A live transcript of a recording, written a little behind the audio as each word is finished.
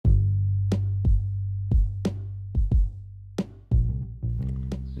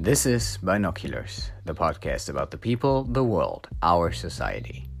This is Binoculars, the podcast about the people, the world, our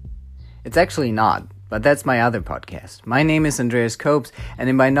society. It's actually not, but that's my other podcast. My name is Andreas Copes, and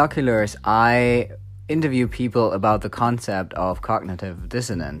in Binoculars, I interview people about the concept of cognitive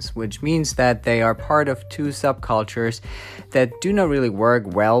dissonance, which means that they are part of two subcultures that do not really work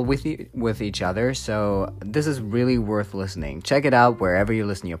well with each other. So this is really worth listening. Check it out wherever you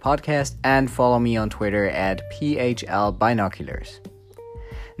listen to your podcast, and follow me on Twitter at PHLBinoculars.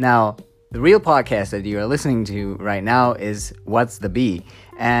 Now, the real podcast that you are listening to right now is What's the B?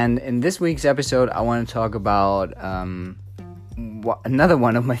 And in this week's episode, I want to talk about another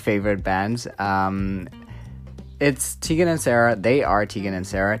one of my favorite bands. It's Tegan and Sara. They are Tegan and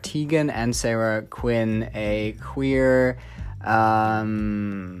Sara. Tegan and Sara Quinn, a queer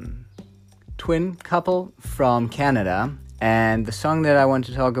twin couple from Canada. And the song that I want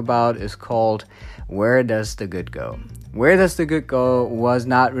to talk about is called Where Does the Good Go? Where Does the Good Go was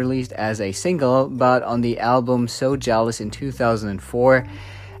not released as a single, but on the album So Jealous in 2004,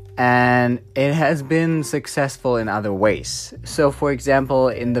 and it has been successful in other ways. So, for example,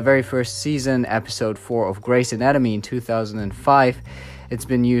 in the very first season, episode 4 of Grey's Anatomy in 2005, it's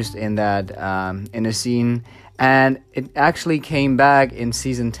been used in that in a scene, and it actually came back in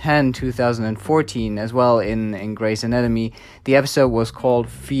season 10, 2014, as well in Grey's Anatomy. The episode was called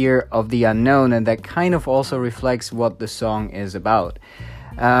Fear of the Unknown, and that kind of also reflects what the song is about.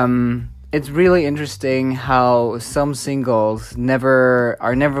 It's really interesting how some singles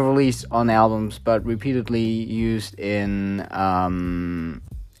are never released on albums, but repeatedly used in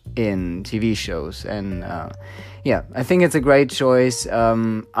TV shows. And I think it's a great choice.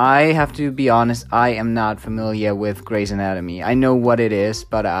 I have to be honest, I am not familiar with Grey's Anatomy. I know what it is,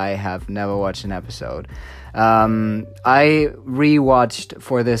 but I have never watched an episode. I rewatched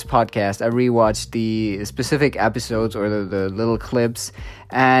for this podcast. I rewatched the specific episodes or the little clips,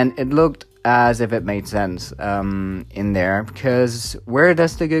 and it looked as if it made sense in there, because where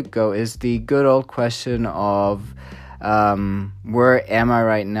does the good go is the good old question of where am I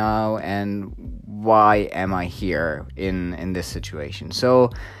right now and why am I here in this situation. So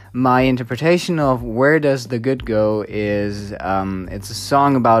my interpretation of Where Does the Good Go is it's a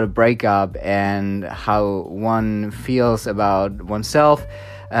song about a breakup and how one feels about oneself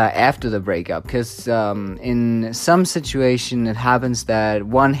after the breakup, because in some situation it happens that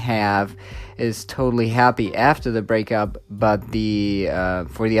one half is totally happy after the breakup, but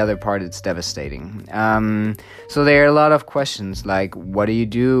for the other part it's devastating. So there are a lot of questions like, what do you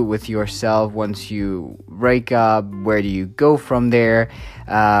do with yourself once you break up? Where do you go from there?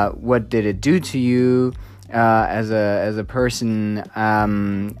 What did it do to you as a person?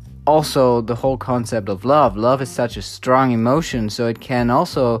 Also, the whole concept of love. Love is such a strong emotion, so it can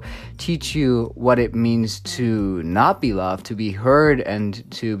also teach you what it means to not be loved, to be heard, and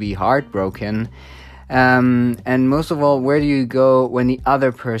to be heartbroken. And most of all, where do you go when the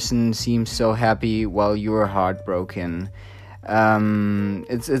other person seems so happy while you're heartbroken?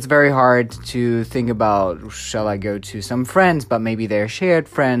 It's very hard to think about, shall I go to some friends, but maybe they're shared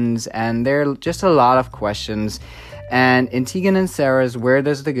friends, and there are just a lot of questions. And in Tegan and Sara's Where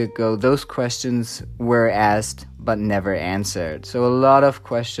Does the Good Go, those questions were asked but never answered. So a lot of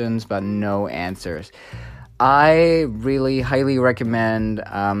questions but no answers. I really highly recommend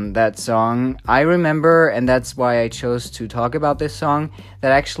that song. I remember, and that's why I chose to talk about this song,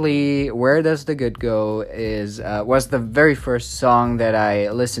 that actually Where Does the Good Go was the very first song that I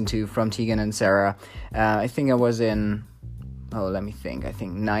listened to from Tegan and Sara. I think I was in... let me think. I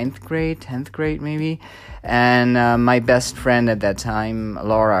think 9th grade, 10th grade maybe. And my best friend at that time,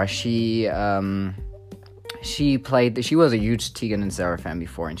 Laura, she was a huge Tegan and Sara fan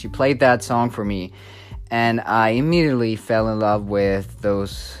before, and she played that song for me. And I immediately fell in love with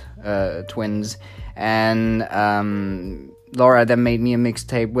those twins. And Laura then made me a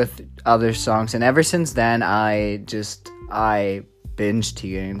mixtape with other songs. And ever since then, I binged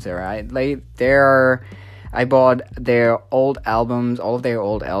Tegan and Sara. I bought their old albums, all of their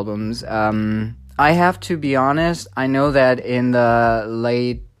old albums. I have to be honest, I know that in the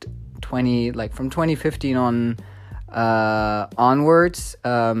late from 2015 onwards,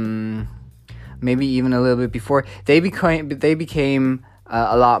 maybe even a little bit before, they became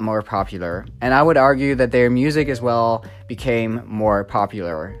a lot more popular. And I would argue that their music as well became more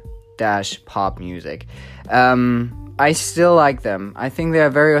popular, pop music. I still like them. I think they're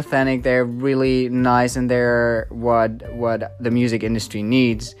very authentic. They're really nice, and they're what the music industry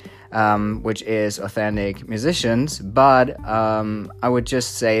needs, which is authentic musicians. But I would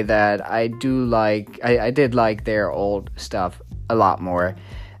just say that I did like their old stuff a lot more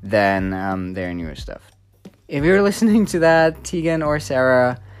than their newer stuff. If you're listening to that, Tegan or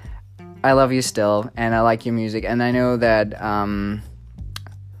Sara, I love you still, and I like your music, and I know that someone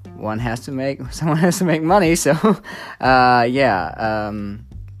has to make money, so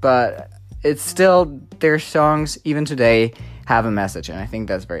but it's still, their songs even today have a message, and I think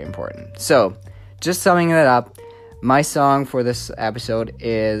that's very important. So just summing it up, my song for this episode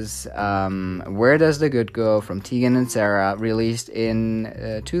is Where Does the Good Go from Tegan and Sara, released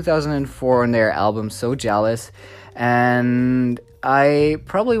in 2004 on their album So Jealous. And I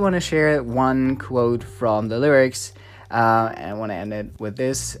probably want to share one quote from the lyrics, and I want to end it with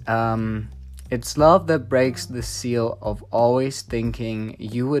this. It's love that breaks the seal of always thinking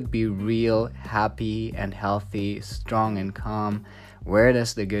you would be real, happy and healthy, strong and calm. Where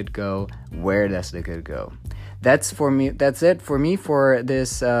does the good go? Where does the good go? That's it for me for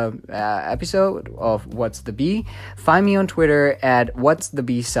this episode of What's the B. Find me on Twitter at What's the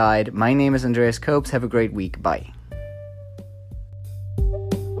B Side. My name is Andreas Copes. Have a great week. Bye.